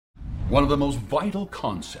One of the most vital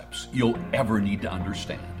concepts you'll ever need to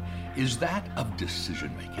understand is that of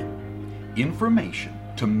decision making. Information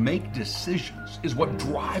to make decisions is what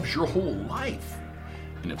drives your whole life.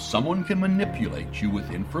 And if someone can manipulate you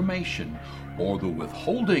with information or the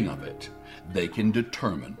withholding of it, they can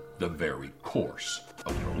determine the very course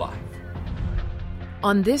of your life.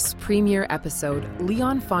 On this premiere episode,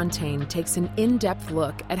 Leon Fontaine takes an in-depth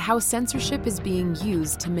look at how censorship is being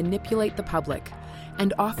used to manipulate the public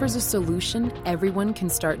and offers a solution everyone can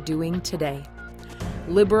start doing today.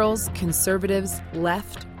 Liberals, conservatives,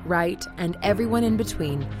 left, right, and everyone in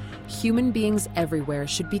between, human beings everywhere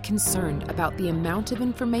should be concerned about the amount of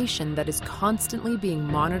information that is constantly being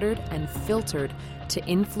monitored and filtered to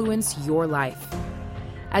influence your life.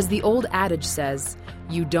 As the old adage says,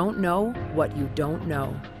 you don't know what you don't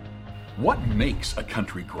know. What makes a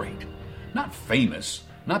country great? Not famous,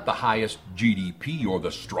 not the highest GDP or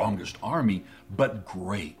the strongest army, but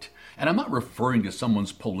great. And I'm not referring to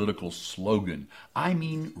someone's political slogan. I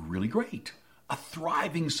mean really great. A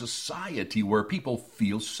thriving society where people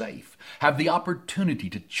feel safe, have the opportunity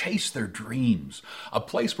to chase their dreams, a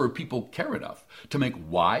place where people care enough to make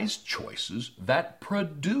wise choices that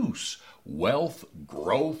produce wealth,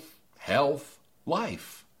 growth, health,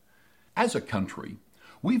 life. As a country,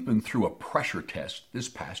 we've been through a pressure test this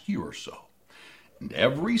past year or so. And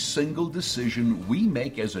every single decision we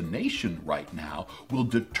make as a nation right now will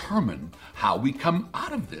determine how we come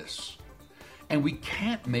out of this. And we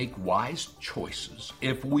can't make wise choices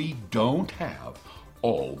if we don't have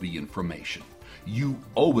all the information. You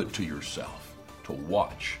owe it to yourself to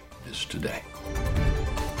watch this today.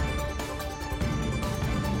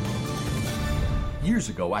 Years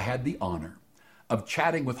ago, I had the honor of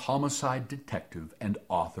chatting with homicide detective and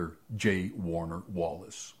author J. Warner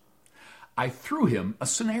Wallace. I threw him a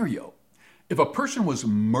scenario. If a person was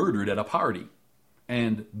murdered at a party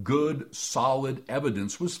and good, solid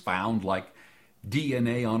evidence was found, like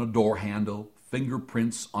DNA on a door handle,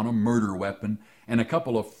 fingerprints on a murder weapon, and a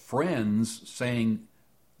couple of friends saying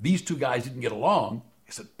these two guys didn't get along,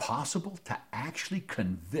 is it possible to actually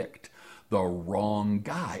convict the wrong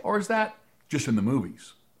guy? Or is that just in the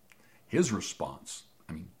movies? His response,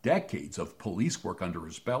 decades of police work under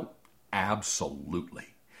his belt, absolutely.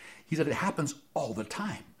 He said it happens all the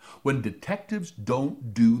time when detectives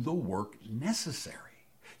don't do the work necessary.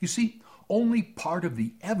 You see, only part of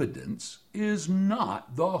the evidence is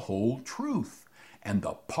not the whole truth, and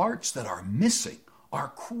the parts that are missing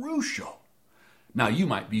are crucial. Now, you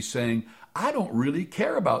might be saying, I don't really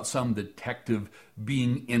care about some detective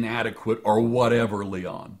being inadequate or whatever,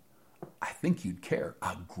 Leon. I think you'd care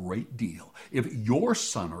a great deal if your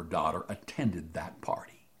son or daughter attended that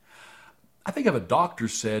party. I think if a doctor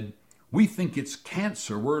said, we think it's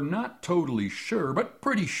cancer, we're not totally sure, but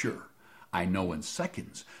pretty sure. I know in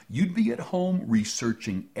seconds you'd be at home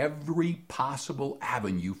researching every possible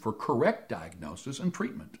avenue for correct diagnosis and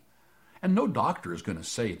treatment. And no doctor is going to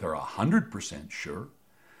say they're 100% sure.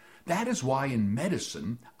 That is why in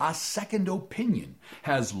medicine, a second opinion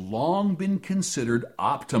has long been considered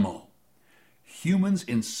optimal. Humans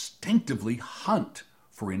instinctively hunt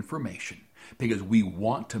for information because we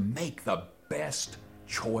want to make the best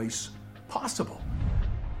choice possible.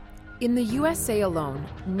 In the USA alone,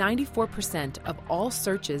 94% of all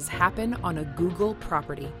searches happen on a Google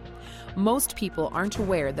property. Most people aren't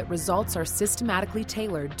aware that results are systematically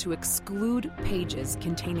tailored to exclude pages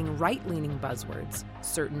containing right-leaning buzzwords,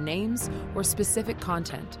 certain names, or specific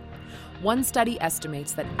content. One study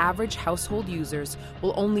estimates that average household users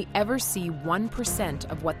will only ever see 1%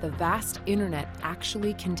 of what the vast internet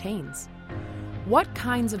actually contains. What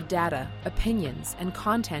kinds of data, opinions, and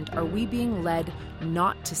content are we being led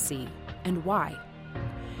not to see, and why?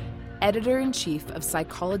 Editor-in-Chief of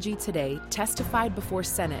Psychology Today testified before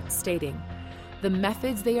Senate stating, "The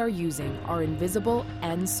methods they are using are invisible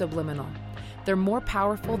and subliminal. They're more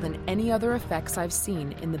powerful than any other effects I've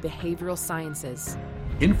seen in the behavioral sciences."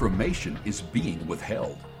 Information is being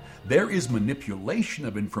withheld. There is manipulation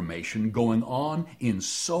of information going on in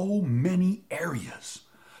so many areas.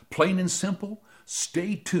 Plain and simple,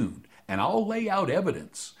 stay tuned, and I'll lay out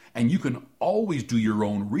evidence, and you can always do your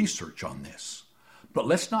own research on this. But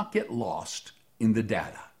let's not get lost in the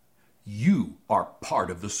data. You are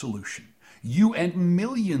part of the solution. You and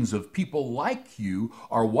millions of people like you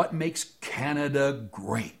are what makes Canada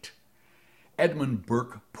great. Edmund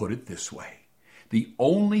Burke put it this way: the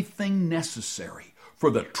only thing necessary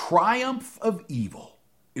for the triumph of evil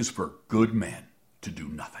is for good men to do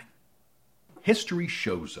nothing. History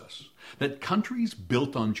shows us that countries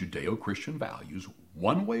built on Judeo-Christian values,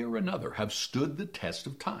 one way or another, have stood the test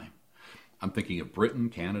of time. I'm thinking of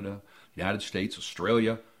Britain, Canada, United States,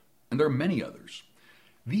 Australia, and there are many others.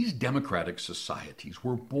 These democratic societies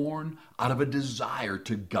were born out of a desire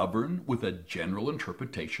to govern with a general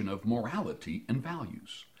interpretation of morality and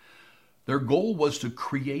values. Their goal was to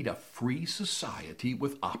create a free society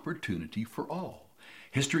with opportunity for all.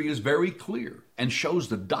 History is very clear and shows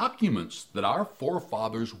the documents that our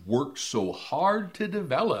forefathers worked so hard to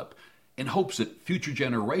develop in hopes that future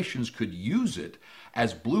generations could use it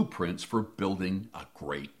as blueprints for building a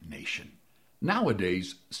great nation.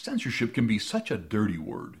 Nowadays, censorship can be such a dirty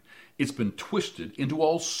word. It's been twisted into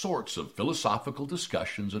all sorts of philosophical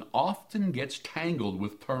discussions and often gets tangled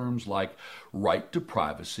with terms like right to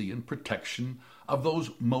privacy and protection of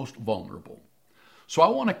those most vulnerable. So I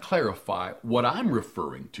want to clarify what I'm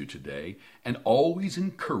referring to today and always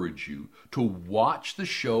encourage you to watch the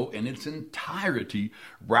show in its entirety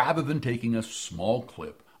rather than taking a small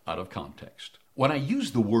clip out of context. When I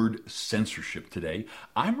use the word censorship today,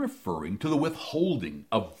 I'm referring to the withholding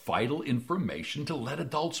of vital information to let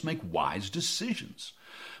adults make wise decisions.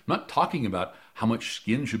 I'm not talking about how much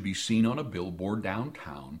skin should be seen on a billboard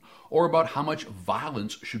downtown or about how much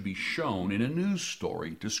violence should be shown in a news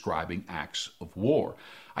story describing acts of war.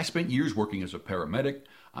 I spent years working as a paramedic.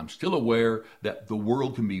 I'm still aware that the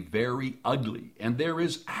world can be very ugly, and there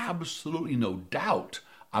is absolutely no doubt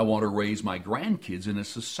I want to raise my grandkids in a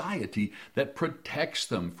society that protects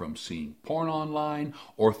them from seeing porn online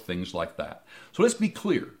or things like that. So let's be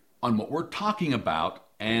clear on what we're talking about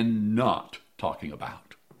and not talking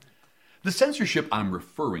about. The censorship I'm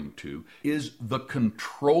referring to is the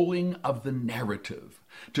controlling of the narrative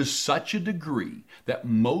to such a degree that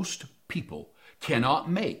most people cannot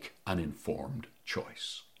make an informed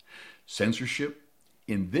choice. Censorship,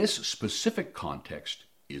 in this specific context,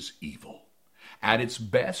 is evil. At its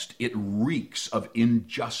best, it reeks of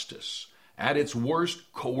injustice. At its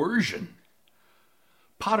worst, coercion.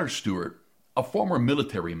 Potter Stewart, a former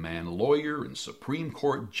military man, lawyer, and Supreme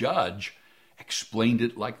Court judge, explained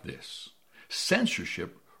it like this: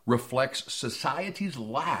 censorship reflects society's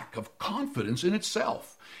lack of confidence in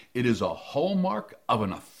itself. It is a hallmark of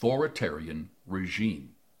an authoritarian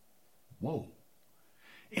regime. Whoa.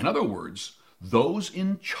 In other words, those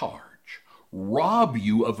in charge rob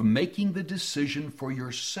you of making the decision for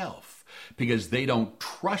yourself because they don't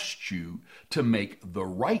trust you to make the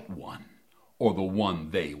right one or the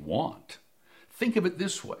one they want. Think of it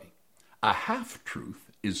this way: a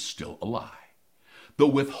half-truth is still a lie. The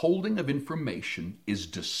withholding of information is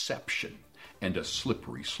deception and a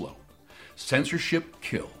slippery slope. Censorship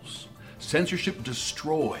kills. Censorship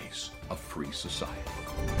destroys a free society.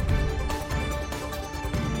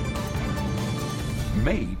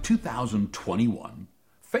 May 2021,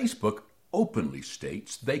 Facebook openly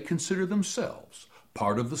states they consider themselves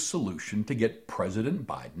part of the solution to get President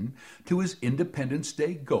Biden to his Independence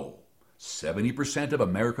Day goal: 70% of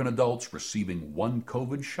American adults receiving one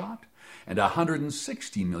COVID shot and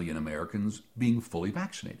 160 million Americans being fully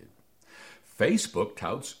vaccinated. Facebook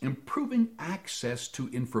touts improving access to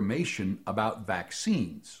information about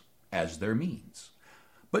vaccines as their means.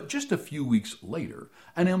 But just a few weeks later,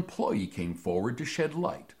 an employee came forward to shed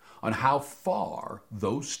light on how far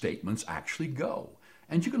those statements actually go.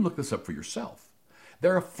 And you can look this up for yourself.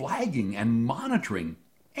 They're flagging and monitoring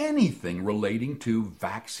anything relating to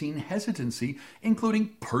vaccine hesitancy,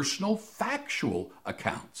 including personal factual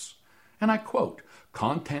accounts. And I quote,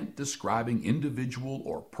 content describing individual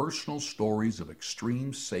or personal stories of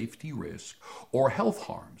extreme safety risk or health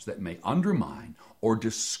harms that may undermine or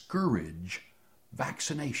discourage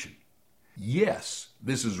vaccination. Yes,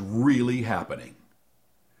 this is really happening.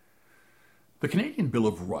 The Canadian Bill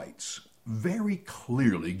of Rights very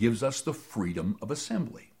clearly gives us the freedom of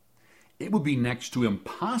assembly. It would be next to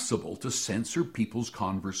impossible to censor people's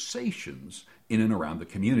conversations in and around the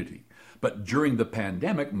community. But during the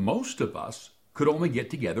pandemic, most of us could only get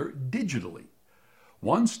together digitally.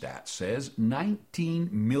 One stat says 19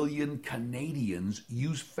 million Canadians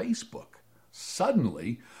use Facebook.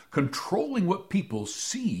 Suddenly, controlling what people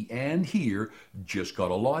see and hear just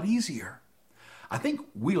got a lot easier. I think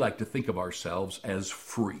we like to think of ourselves as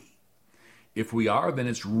free. If we are, then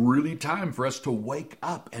it's really time for us to wake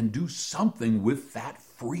up and do something with that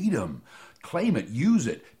freedom. Claim it, use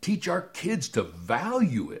it, teach our kids to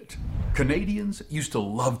value it. Canadians used to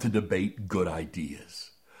love to debate good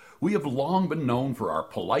ideas. We have long been known for our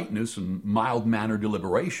politeness and mild-mannered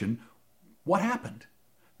deliberation. What happened?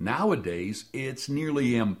 Nowadays, it's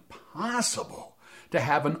nearly impossible to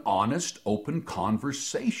have an honest, open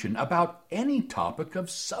conversation about any topic of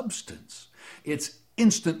substance. It's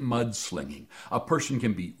instant mudslinging. A person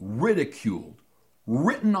can be ridiculed,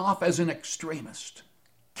 written off as an extremist,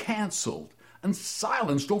 canceled, and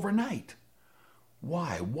silenced overnight.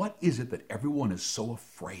 Why? What is it that everyone is so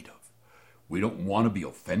afraid of? We don't want to be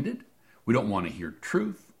offended. We don't want to hear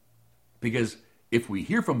truth. Because if we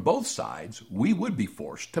hear from both sides, we would be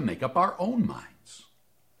forced to make up our own minds.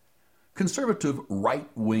 Conservative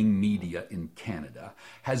right-wing media in Canada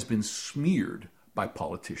has been smeared by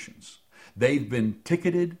politicians. They've been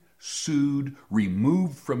ticketed, sued,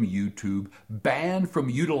 removed from YouTube, banned from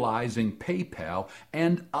utilizing PayPal,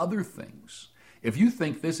 and other things. If you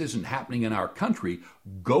think this isn't happening in our country,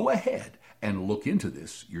 go ahead and look into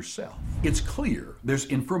this yourself. It's clear there's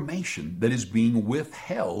information that is being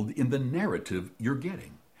withheld in the narrative you're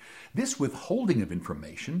getting. This withholding of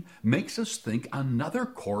information makes us think another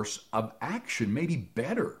course of action may be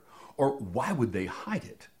better, or why would they hide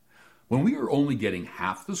it? When we are only getting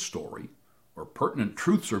half the story, or pertinent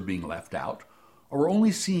truths are being left out, or we're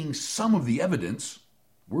only seeing some of the evidence,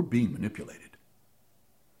 we're being manipulated.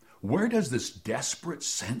 Where does this desperate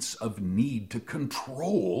sense of need to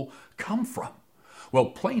control come from?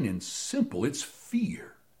 Well, plain and simple, it's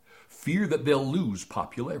fear. Fear that they'll lose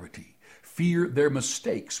popularity. Fear their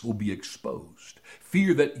mistakes will be exposed.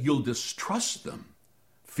 Fear that you'll distrust them.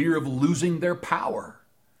 Fear of losing their power.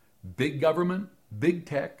 Big government, big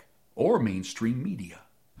tech, or mainstream media.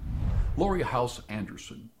 Laurie House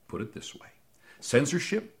Anderson put it this way: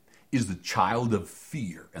 censorship is the child of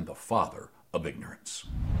fear and the father of ignorance.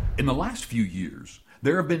 In the last few years,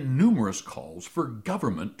 there have been numerous calls for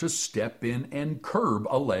government to step in and curb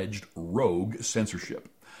alleged rogue censorship,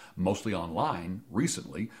 mostly online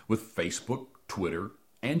recently, with Facebook, Twitter,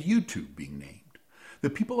 and YouTube being named. The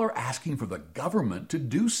people are asking for the government to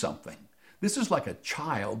do something. This is like a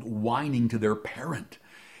child whining to their parent.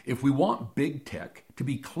 If we want big tech to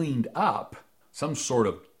be cleaned up, some sort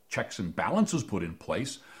of checks and balances put in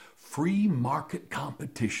place, free market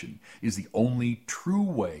competition is the only true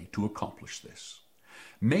way to accomplish this.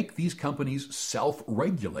 Make these companies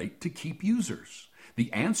self-regulate to keep users.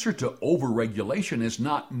 The answer to overregulation is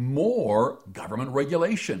not more government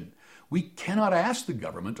regulation. We cannot ask the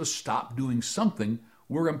government to stop doing something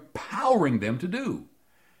we're empowering them to do.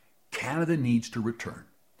 Canada needs to return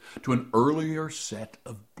to an earlier set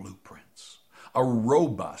of blueprints. A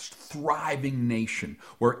robust, thriving nation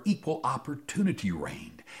where equal opportunity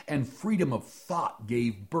reigned and freedom of thought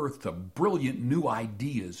gave birth to brilliant new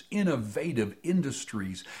ideas, innovative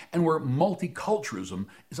industries, and where multiculturalism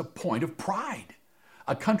is a point of pride.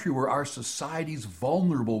 A country where our society's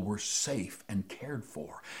vulnerable were safe and cared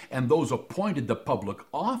for, and those appointed to public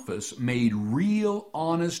office made real,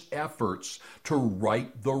 honest efforts to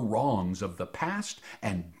right the wrongs of the past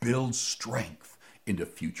and build strength into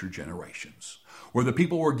future generations, where the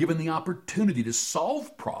people were given the opportunity to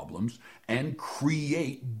solve problems and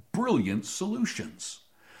create brilliant solutions.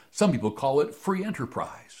 Some people call it free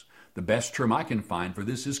enterprise. The best term I can find for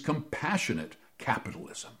this is compassionate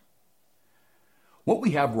capitalism. What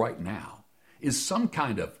we have right now is some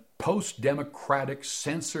kind of post-democratic,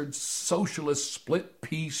 censored, socialist split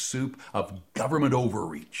pea soup of government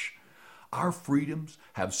overreach. Our freedoms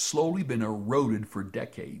have slowly been eroded for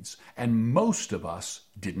decades, and most of us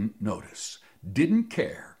didn't notice, didn't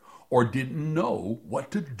care, or didn't know what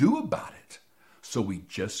to do about it. So we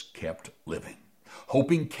just kept living,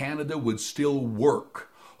 hoping Canada would still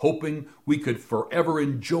work, hoping we could forever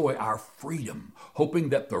enjoy our freedom, hoping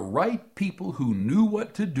that the right people who knew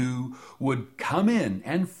what to do would come in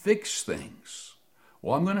and fix things.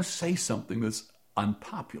 Well, I'm going to say something that's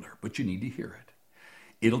unpopular, but you need to hear it.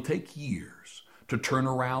 It'll take years to turn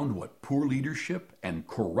around what poor leadership and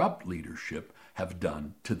corrupt leadership have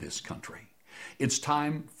done to this country. It's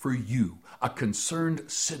time for you, a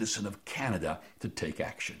concerned citizen of Canada, to take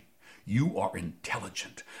action. You are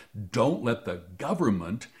intelligent. Don't let the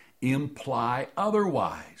government imply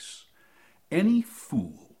otherwise. Any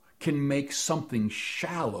fool can make something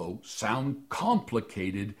shallow sound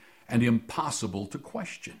complicated and impossible to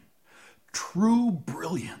question. True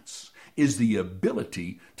brilliance is the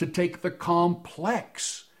ability to take the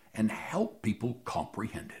complex and help people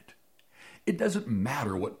comprehend it. It doesn't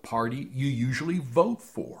matter what party you usually vote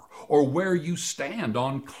for or where you stand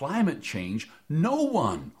on climate change. No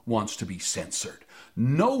one wants to be censored.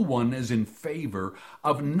 No one is in favor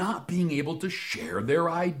of not being able to share their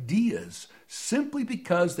ideas simply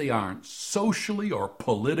because they aren't socially or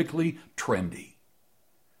politically trendy.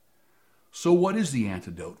 So what is the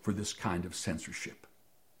antidote for this kind of censorship?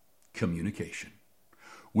 Communication.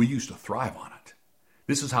 We used to thrive on it.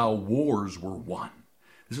 This is how wars were won.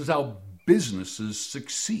 This is how businesses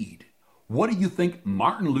succeed. What do you think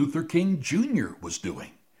Martin Luther King Jr. was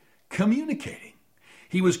doing? Communicating.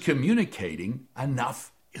 He was communicating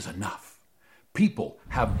enough is enough. People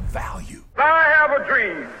have value. I have a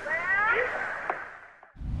dream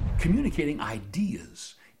Communicating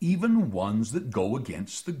ideas, even ones that go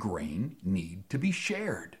against the grain, need to be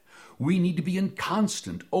shared. We need to be in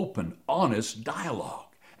constant, open, honest dialogue.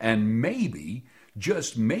 And maybe,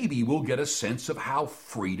 just maybe, we'll get a sense of how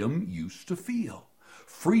freedom used to feel.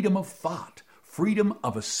 Freedom of thought, freedom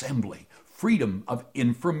of assembly, freedom of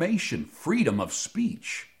information, freedom of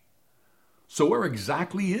speech. So where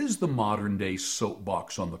exactly is the modern-day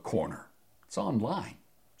soapbox on the corner? It's online,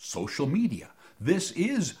 social media. This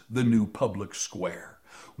is the new public square.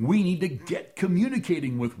 We need to get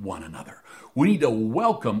communicating with one another. We need to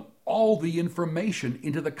welcome all the information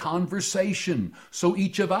into the conversation so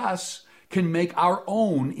each of us can make our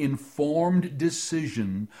own informed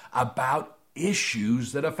decision about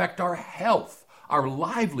issues that affect our health, our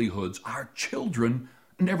livelihoods, our children,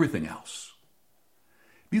 and everything else.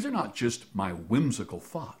 These are not just my whimsical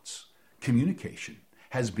thoughts. Communication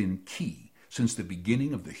has been key since the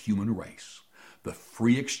beginning of the human race. The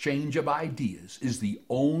free exchange of ideas is the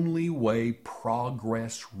only way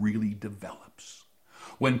progress really develops.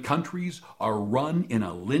 When countries are run in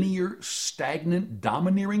a linear, stagnant,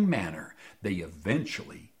 domineering manner, they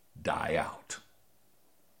eventually die out.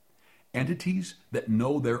 Entities that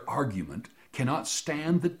know their argument cannot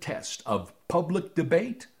stand the test of public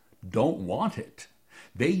debate don't want it.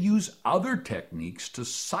 They use other techniques to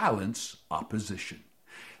silence opposition.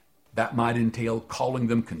 That might entail calling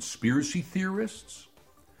them conspiracy theorists,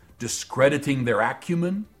 discrediting their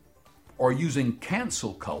acumen, or using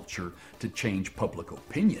cancel culture to change public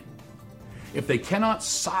opinion. If they cannot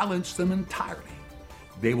silence them entirely,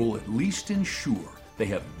 they will at least ensure they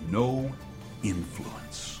have no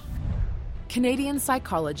influence. Canadian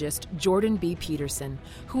psychologist Jordan B. Peterson,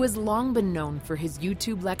 who has long been known for his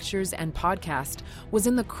YouTube lectures and podcast, was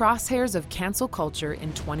in the crosshairs of cancel culture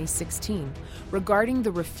in 2016 regarding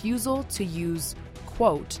the refusal to use,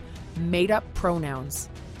 quote, made-up pronouns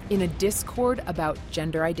in a discord about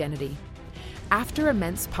gender identity. After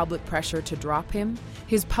immense public pressure to drop him,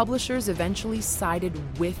 his publishers eventually sided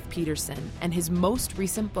with Peterson, and his most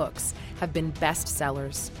recent books have been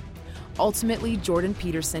bestsellers. Ultimately, Jordan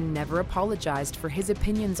Peterson never apologized for his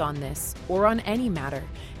opinions on this or on any matter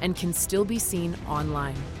and can still be seen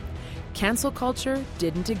online. Cancel culture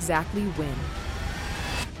didn't exactly win.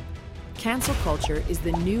 Cancel culture is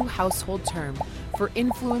the new household term for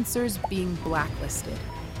influencers being blacklisted.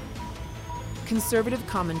 Conservative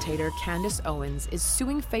commentator Candace Owens is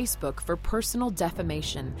suing Facebook for personal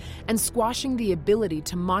defamation and squashing the ability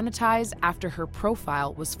to monetize after her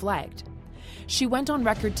profile was flagged. She went on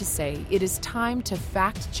record to say it is time to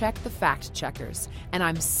fact-check the fact-checkers, and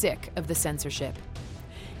I'm sick of the censorship.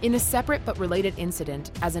 In a separate but related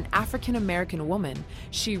incident, as an African-American woman,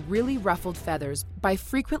 she really ruffled feathers by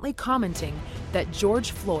frequently commenting that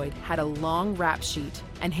George Floyd had a long rap sheet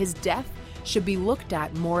and his death should be looked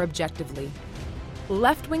at more objectively.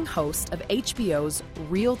 Left-wing host of HBO's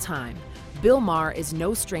Real Time, Bill Maher is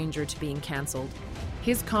no stranger to being canceled.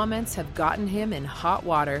 His comments have gotten him in hot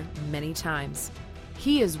water many times.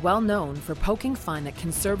 He is well known for poking fun at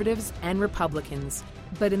conservatives and Republicans,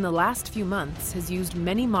 but in the last few months has used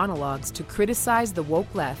many monologues to criticize the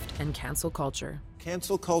woke left and cancel culture.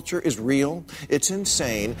 Cancel culture is real, it's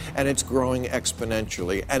insane, and it's growing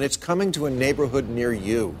exponentially, and it's coming to a neighborhood near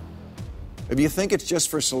you. If you think it's just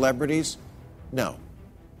for celebrities, no.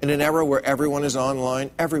 In an era where everyone is online,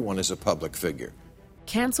 everyone is a public figure.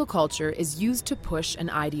 Cancel culture is used to push an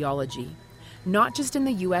ideology, not just in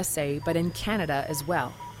the USA, but in Canada as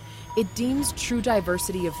well. It deems true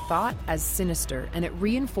diversity of thought as sinister, and it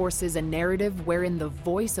reinforces a narrative wherein the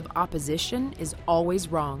voice of opposition is always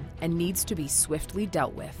wrong and needs to be swiftly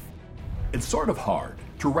dealt with. It's sort of hard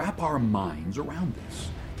to wrap our minds around this.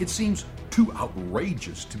 It seems too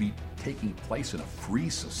outrageous to be taking place in a free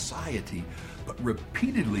society, but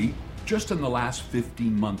repeatedly, just in the last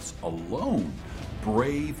 15 months alone,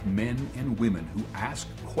 brave men and women who ask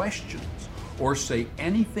questions or say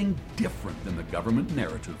anything different than the government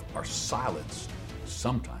narrative are silenced,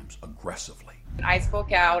 sometimes aggressively. I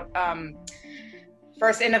spoke out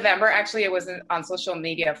first in November. Actually, it was on social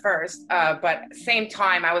media first, but same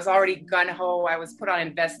time, I was already gun-ho. I was put on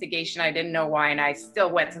investigation. I didn't know why, and I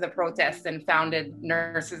still went to the protests and founded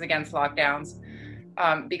Nurses Against Lockdowns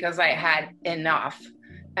because I had enough.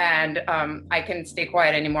 And I couldn't stay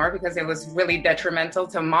quiet anymore because it was really detrimental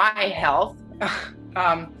to my health.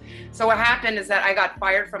 So what happened is that I got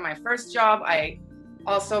fired from my first job. I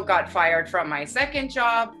also got fired from my second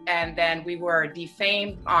job. And then we were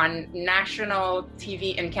defamed on national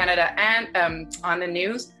TV in Canada and on the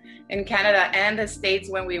news in Canada and the States.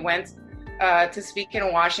 When we went to speak in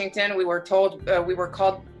Washington, we were told we were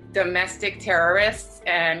called domestic terrorists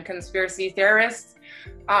and conspiracy theorists.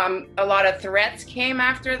 A lot of threats came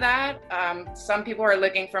after that. Some people are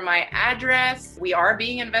looking for my address. We are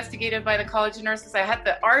being investigated by the College of Nurses. I had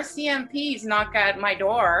the RCMPs knock at my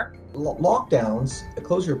door. Lockdowns,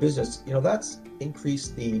 close your business, that's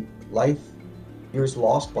increased the life years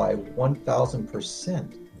lost by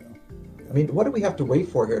 1,000%. I mean, what do we have to wait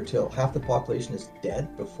for here till half the population is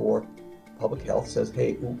dead before public health says,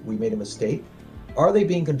 hey, we made a mistake? Are they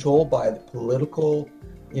being controlled by the political,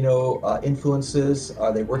 influences?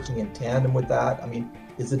 Are they working in tandem with that? I mean,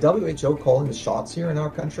 is the WHO calling the shots here in our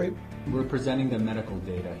country? We're presenting the medical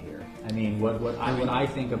data here. I mean, what I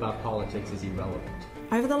think about politics is irrelevant.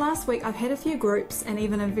 Over the last week, I've had a few groups and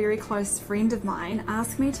even a very close friend of mine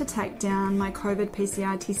ask me to take down my COVID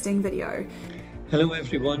PCR testing video. Hello,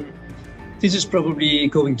 everyone. This is probably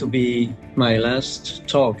going to be my last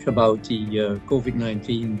talk about the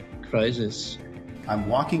COVID-19 crisis. I'm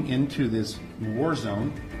walking into this war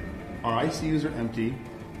zone. Our ICUs are empty.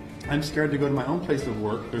 I'm scared to go to my own place of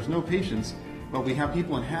work. There's no patients, but we have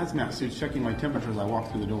people in hazmat suits checking my temperature as I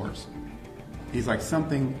walk through the doors. He's like,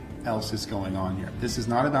 something else is going on here. This is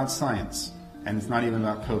not about science, and it's not even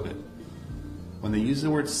about COVID. When they use the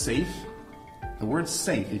word safe,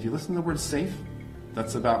 if you listen to the word safe,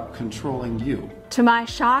 that's about controlling you. To my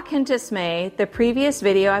shock and dismay, the previous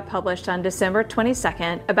video I published on December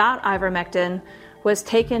 22nd about ivermectin was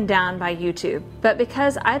taken down by YouTube. But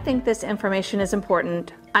because I think this information is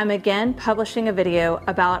important, I'm again publishing a video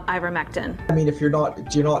about ivermectin. I mean, if you're not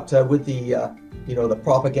with the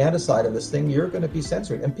propaganda side of this thing, you're going to be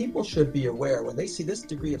censored. And people should be aware when they see this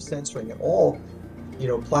degree of censoring at all,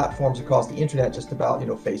 platforms across the internet, just about,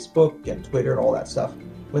 Facebook and Twitter and all that stuff.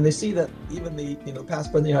 When they see that even the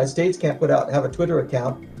past president of the United States can't have a Twitter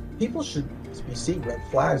account, people should be seeing red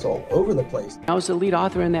flags all over the place. I was the lead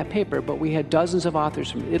author in that paper, but we had dozens of authors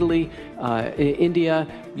from Italy, India,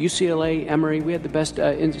 UCLA, Emory. We had the best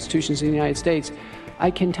institutions in the United States. I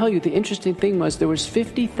can tell you the interesting thing was there was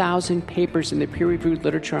 50,000 papers in the peer-reviewed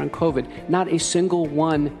literature on COVID. Not a single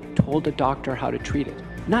one told a doctor how to treat it.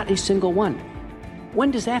 Not a single one. When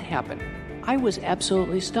does that happen? I was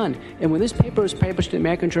absolutely stunned. And when this paper was published in the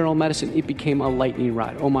American Journal of Medicine, it became a lightning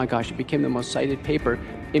rod. Oh my gosh, it became the most cited paper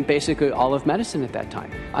in basically all of medicine at that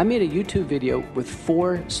time. I made a YouTube video with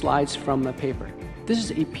 4 slides from the paper. This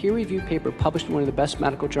is a peer-reviewed paper published in one of the best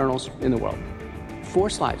medical journals in the world. 4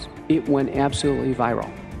 slides. It went absolutely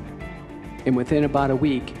viral. And within about a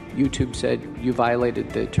week, YouTube said, you violated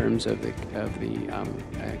the terms of the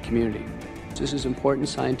community. This is important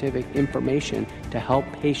scientific information to help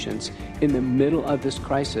patients in the middle of this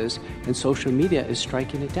crisis, and social media is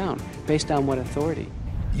striking it down. Based on what authority?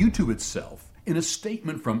 YouTube itself, in a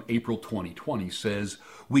statement from April 2020, says,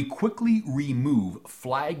 we quickly remove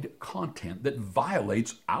flagged content that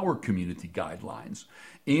violates our community guidelines,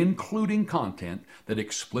 including content that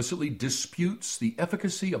explicitly disputes the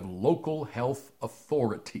efficacy of local health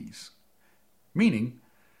authorities. Meaning,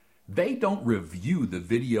 they don't review the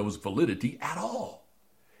video's validity at all.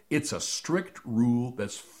 It's a strict rule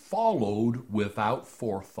that's followed without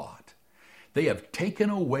forethought. They have taken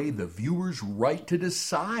away the viewer's right to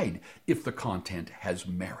decide if the content has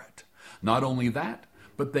merit. Not only that,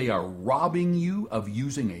 but they are robbing you of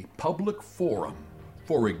using a public forum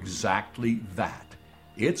for exactly that.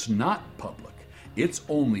 It's not public. It's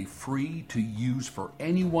only free to use for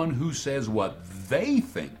anyone who says what they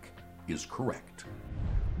think is correct.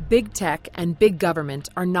 Big tech and big government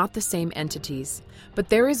are not the same entities, but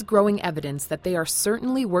there is growing evidence that they are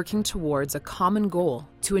certainly working towards a common goal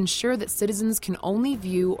to ensure that citizens can only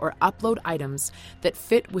view or upload items that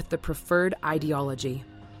fit with the preferred ideology.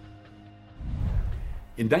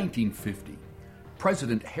 In 1950,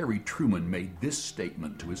 President Harry Truman made this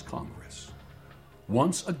statement to his Congress.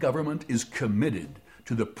 Once a government is committed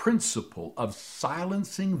to the principle of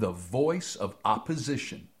silencing the voice of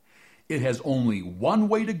opposition, it has only one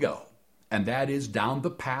way to go, and that is down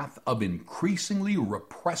the path of increasingly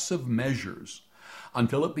repressive measures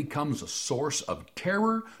until it becomes a source of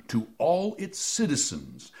terror to all its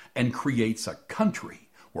citizens and creates a country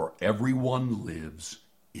where everyone lives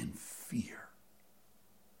in fear.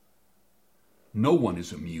 No one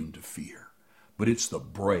is immune to fear, but it's the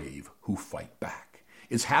brave who fight back.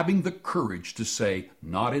 It's having the courage to say,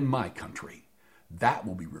 not in my country. That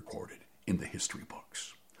will be recorded in the history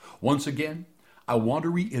books. Once again, I want to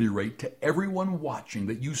reiterate to everyone watching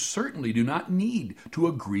that you certainly do not need to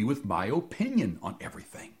agree with my opinion on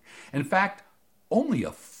everything. In fact, only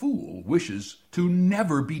a fool wishes to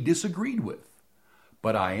never be disagreed with.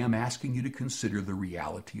 But I am asking you to consider the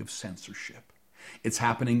reality of censorship. It's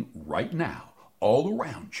happening right now, all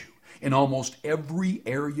around you, in almost every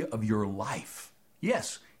area of your life.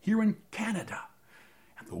 Yes, here in Canada.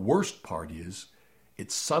 And the worst part is,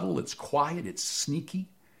 it's subtle, it's quiet, it's sneaky.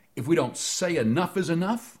 If we don't say enough is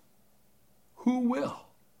enough, who will?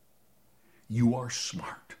 You are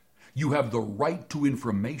smart. You have the right to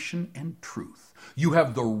information and truth. You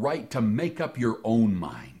have the right to make up your own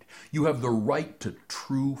mind. You have the right to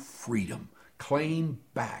true freedom. Claim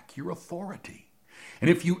back your authority. And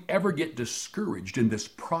if you ever get discouraged in this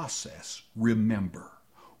process, remember,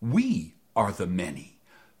 we are the many.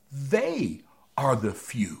 They are the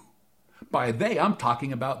few. By they, I'm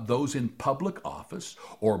talking about those in public office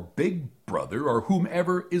or Big Brother or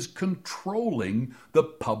whomever is controlling the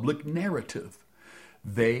public narrative.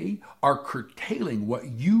 They are curtailing what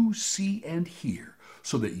you see and hear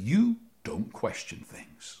so that you don't question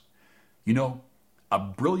things. You know, a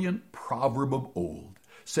brilliant proverb of old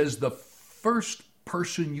says the first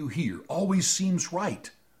person you hear always seems right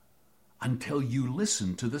until you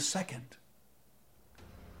listen to the second.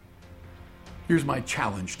 Here's my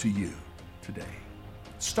challenge to you today.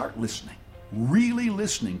 Start listening, really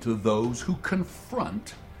listening to those who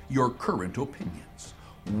confront your current opinions.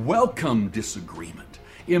 Welcome disagreement.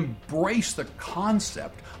 Embrace the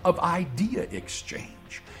concept of idea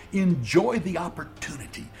exchange. Enjoy the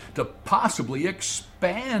opportunity to possibly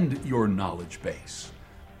expand your knowledge base.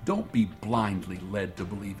 Don't be blindly led to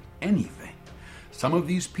believe anything. Some of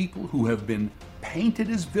these people who have been painted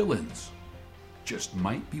as villains just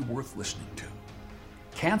might be worth listening to.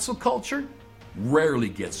 Cancel culture rarely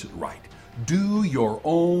gets it right. Do your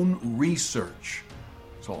own research.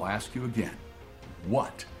 So I'll ask you again,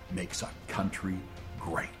 what makes a country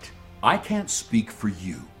great? I can't speak for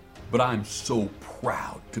you, but I'm so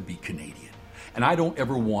proud to be Canadian, and I don't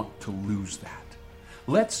ever want to lose that.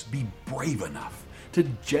 Let's be brave enough to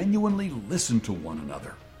genuinely listen to one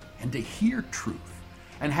another and to hear truth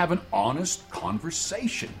and have an honest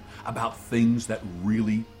conversation about things that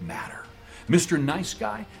really matter. Mr. Nice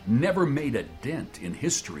Guy never made a dent in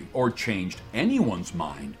history or changed anyone's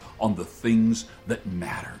mind on the things that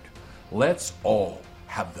mattered. Let's all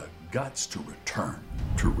have the guts to return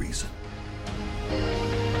to reason.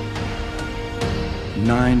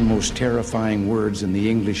 9 most terrifying words in the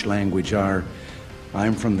English language are,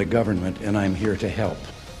 "I'm from the government and I'm here to help."